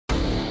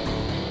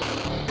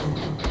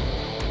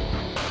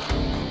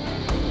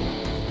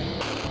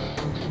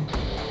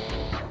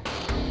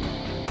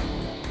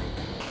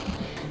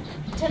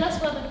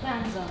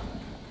plans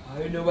are? I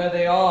don't know where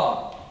they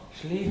are.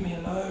 Just leave me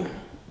alone.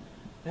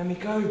 Let me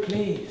go,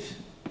 please.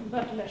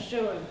 Butler,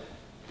 show him.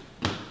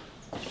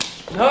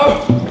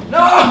 No!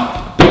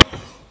 No!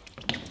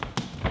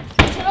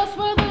 Tell us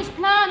where those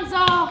plans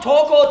are.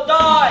 Talk or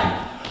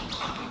die!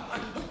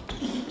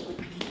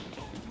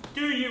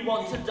 Do you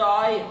want to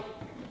die?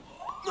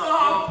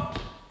 No!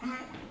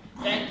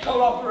 Then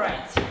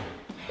cooperate.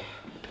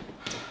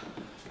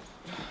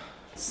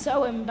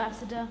 So,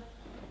 Ambassador,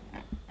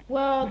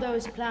 where are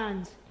those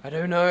plans? I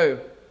don't know.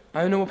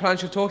 I don't know what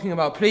plans you're talking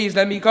about. Please,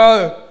 let me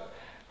go.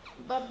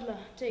 Butler,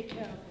 take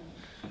care of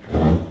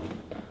him.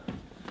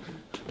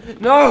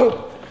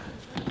 No!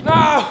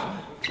 No!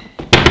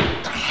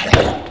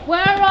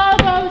 Where are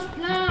those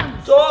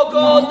plans? Talk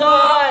or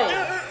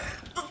die!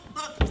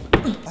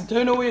 I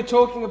don't know what you're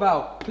talking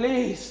about.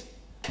 Please.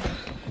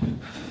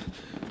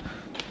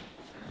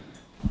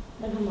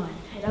 Never mind,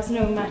 it has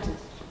no matter.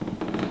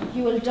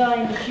 You will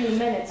die in a few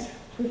minutes.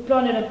 We've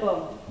planted a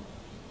bomb.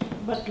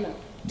 Butler,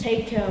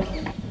 take care of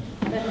him.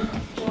 Let him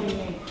join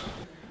me.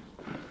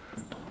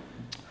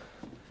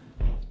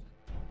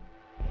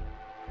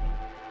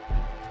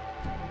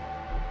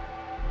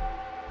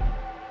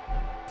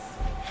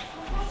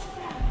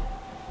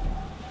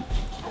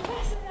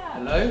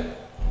 Hello?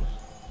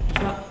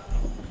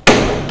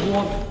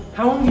 What?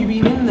 How long have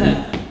you been in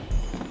there?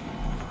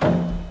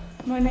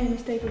 My name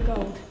is David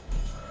Gold.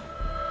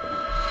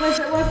 Where's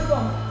the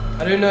bomb?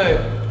 I don't know.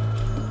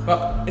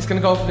 But it's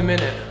gonna go off in a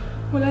minute.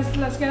 Well,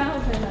 let's get out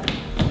of here then.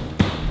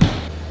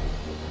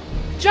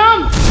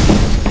 Jump!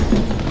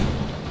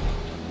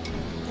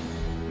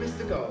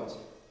 Mr. Gold,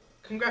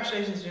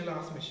 congratulations on your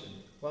last mission.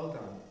 Well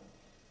done.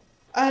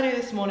 Earlier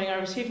this morning, I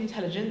received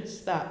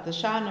intelligence that the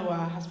Shah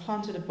Nawaz has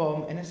planted a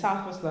bomb in a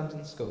southwest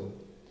London school.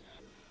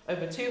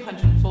 Over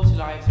 240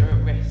 lives are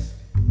at risk.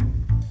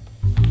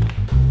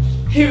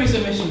 Here is a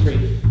mission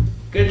brief.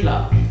 Good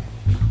luck.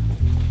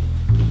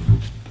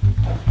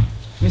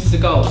 Mr.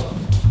 Gold,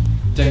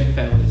 don't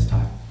fail this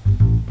time.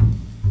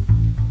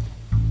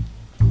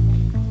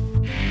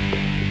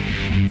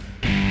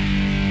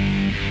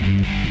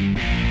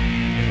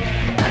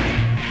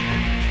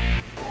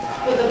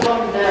 Put the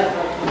bomb there,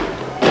 Butler.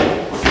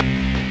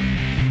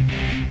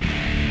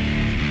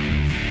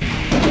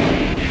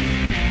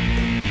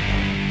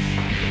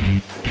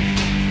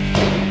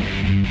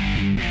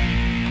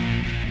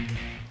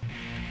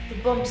 The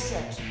bomb's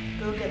set.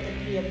 Go get the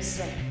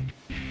PM7.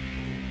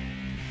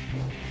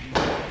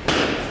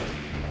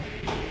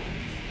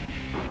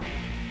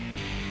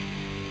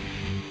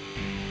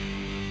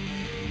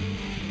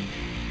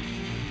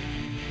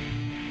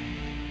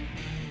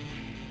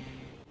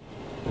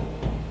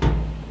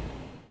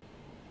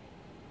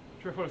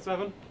 Triple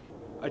 7.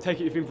 I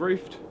take it you've been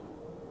briefed.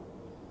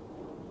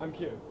 I'm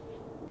Q.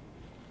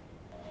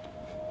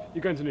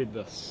 You're going to need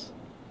this.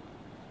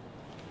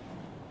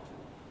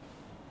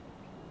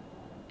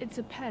 It's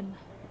a pen.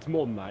 It's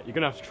more than that. You're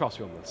going to have to trust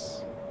me on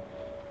this.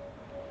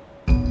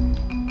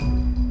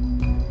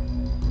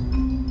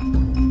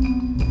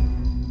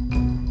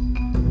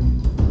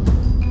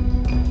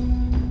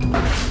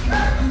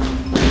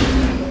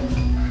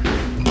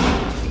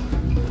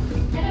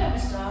 Hello,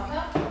 Mr.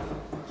 Arthur.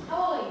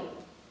 How are you?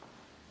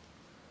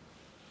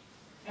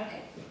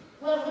 Okay.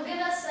 Well, we're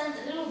gonna send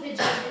a little video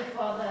to your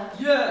father.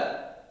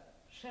 Yeah!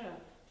 Shut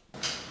up.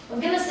 We're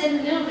gonna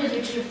send a little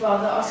video to your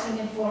father asking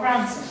him for a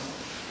ransom.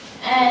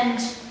 And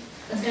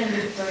it's gonna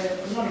be for a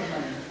lot of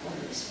money,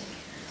 obviously.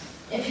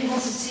 If he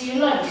wants to see you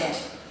alive again.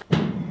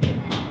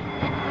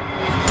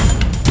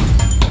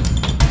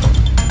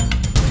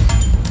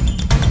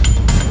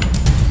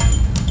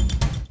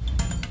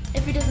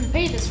 If he doesn't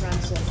pay this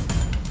ransom,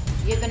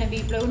 you're gonna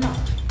be blown up.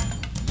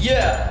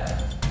 Yeah!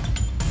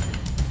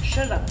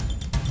 Shut up.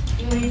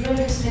 You will be blown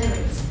to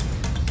smithereens.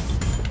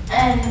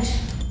 And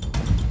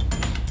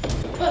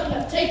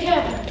Butler, take care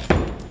of him.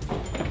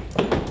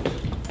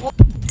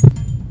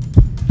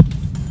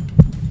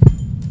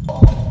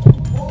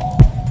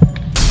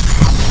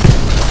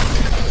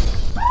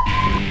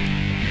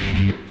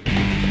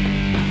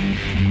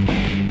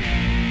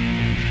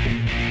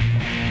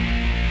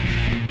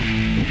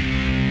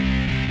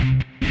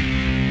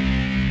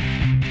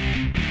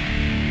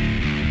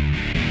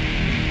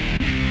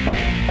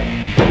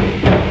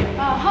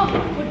 Aha,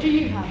 what do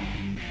you have?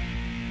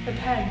 A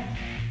pen.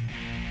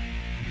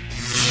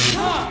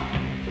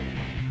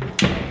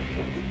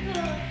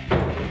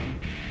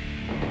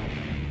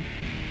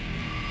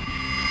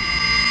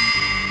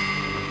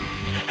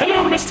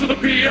 Hello, Mr. the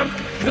PM.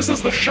 This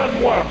is the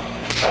Shanwa.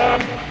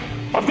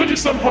 I've got you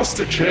some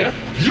hostage here.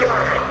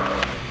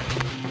 Yeah!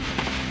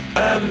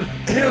 And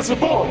here's a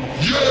bomb.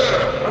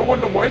 Yeah! I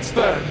wonder why it's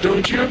there,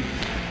 don't you?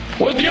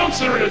 Well, the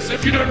answer is,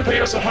 if you don't pay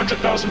us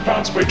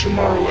 £100,000 by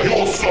tomorrow,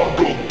 your son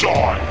will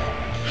die.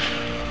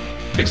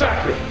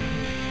 Exactly.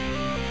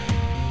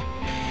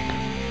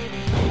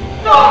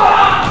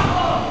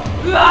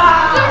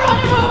 There